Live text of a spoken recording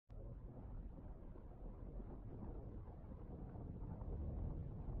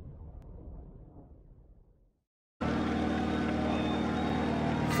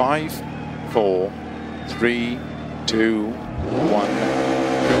5, 4, 3, 2, 1,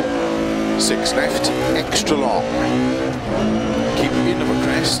 go. 6 left, extra long. Keep in of a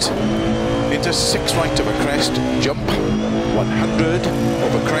crest, into 6 right of a crest, jump, 100,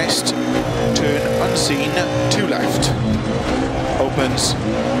 over crest, turn unseen, 2 left, opens,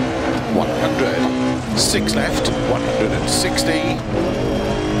 100, 6 left, 160,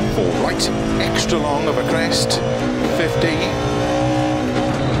 4 right, extra long of a crest, 50,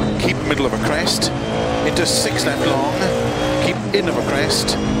 keep middle of a crest, into 6 left long, keep in of a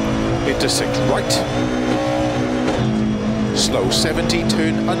crest, into 6 right, slow 70,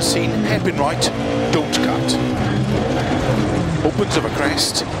 turn unseen, hairpin right, don't cut, opens of a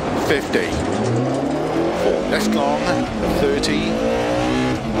crest, 50, 4 left long, 30,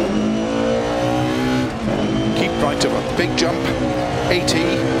 keep right of a big jump, 80,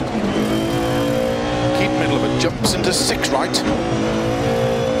 keep middle of a jumps into 6 right,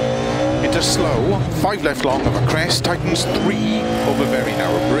 into slow, 5 left long of a crest, tightens 3 over very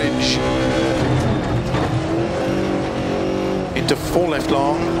narrow bridge, into 4 left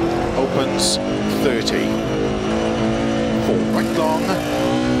long, opens 30, 4 right long,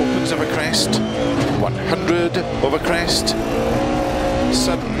 opens of a crest, 100 over crest,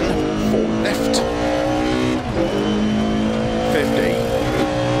 sudden, 4 left, 50,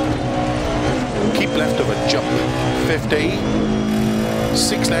 keep left of a jump, 50,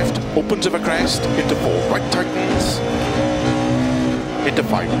 6 left, opens of a crest, into 4 right tightens, into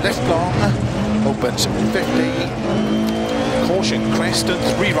 5 left long, opens 50, caution crest and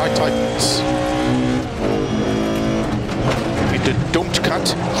 3 right tightens, into don't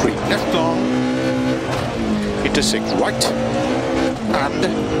cut, 3 left long, into 6 right, and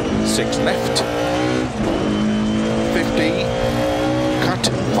 6 left, 50, cut,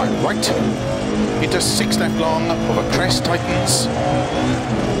 5 right, into 6 left long, over crest tightens,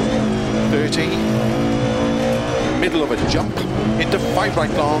 30, middle of a jump, into 5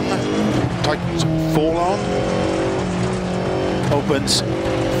 right long, tightens 4 long, opens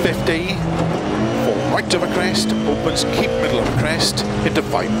 50, 4 right of a crest, opens, keep middle of a crest, into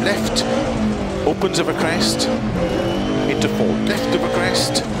 5 left, opens of a crest, into 4 left of a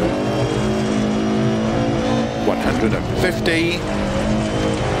crest, 150,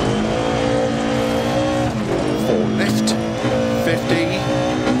 4 left, 50,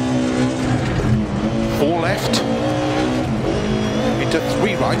 4 left, into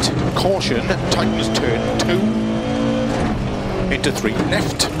 3 right, caution, tightens turn 2, into 3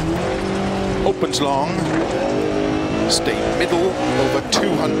 left, opens long, stay middle over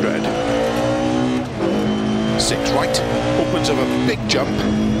 200, 6 right, opens of a big jump,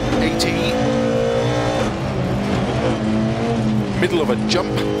 80, middle of a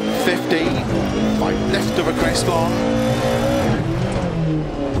jump, 50, 5 left of a crest long,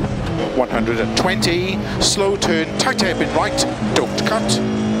 120, slow turn, tight hairpin right, don't cut,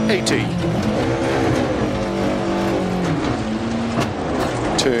 80.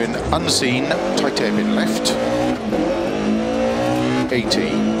 Turn unseen, tight hairpin left,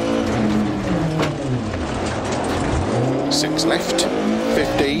 80, 6 left,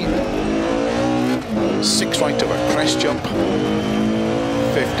 50, 6 right of a crest jump,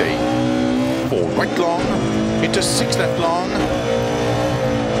 50, 4 right long, into 6 left long,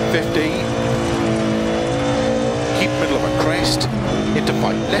 50, keep middle of a crest, into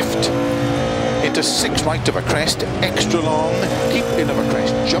 5 left, into 6 right of a crest, extra long, keep in of a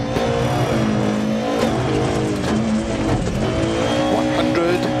crest, jump,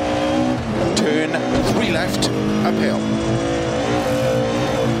 100, turn 3 left, uphill,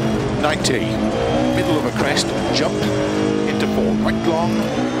 90, middle of a crest, jump, into 4 right long,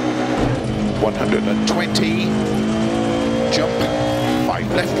 120, jump,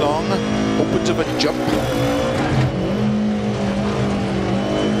 5 left long, opens of a jump,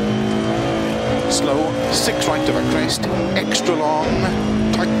 slow, 6 right of a crest, extra long,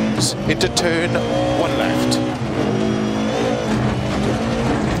 tightens, into turn, 1 left.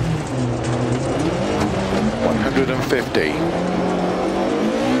 150.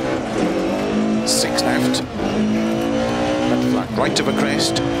 6 left, and flat right of a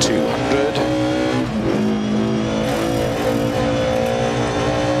crest, 200.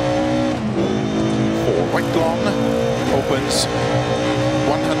 4 right long, opens,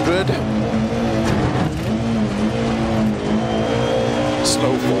 100.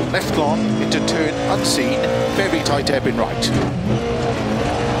 Slow 4 left long, into turn unseen, very tight hairpin right.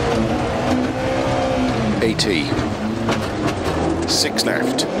 80. 6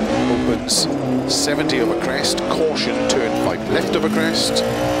 left, opens, 70 of a crest, caution, turn 5 left of a crest.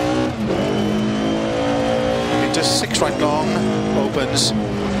 Into 6 right long, opens,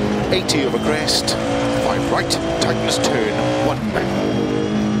 80 over crest, 5 right, tightens turn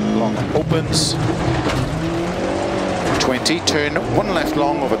 1. Long opens, 20, turn 1 left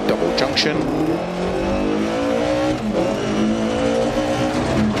long over double junction,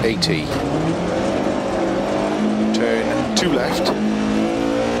 80, turn 2 left,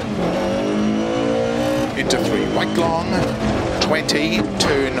 into 3 right long, 20,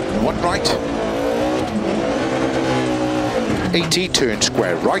 turn 1 right, 80, turn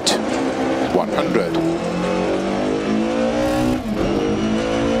square right, 100.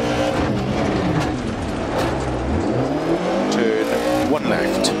 Turn 1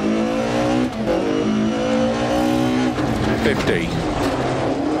 left, 50,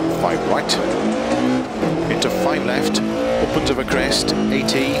 5 right, into 5 left, opens of a crest,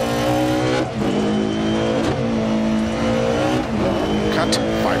 80, cut,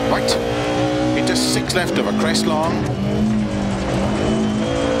 5 right, into 6 left of a crest long,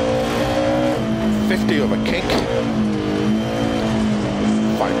 50 over kink,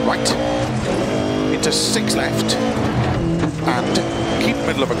 5 right, into 6 left, and keep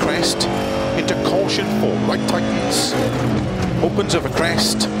middle of a crest, into caution 4 right tightens, opens of a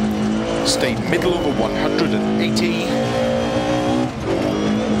crest, stay middle over 180,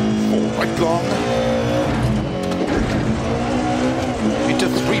 4 right long, into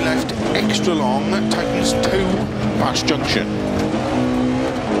 3 left extra long, tightens 2, past junction.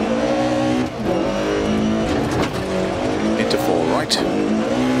 Into 4 right,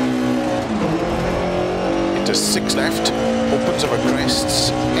 into 6 left, opens over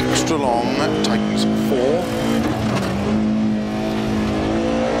crests, extra long, tightens 4,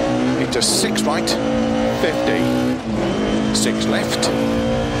 into 6 right, 50, 6 left,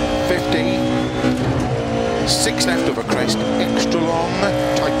 50, 6 left over crest, extra long,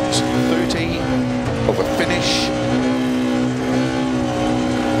 tightens 30, over finish,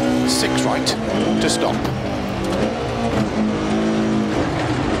 6 right to stop.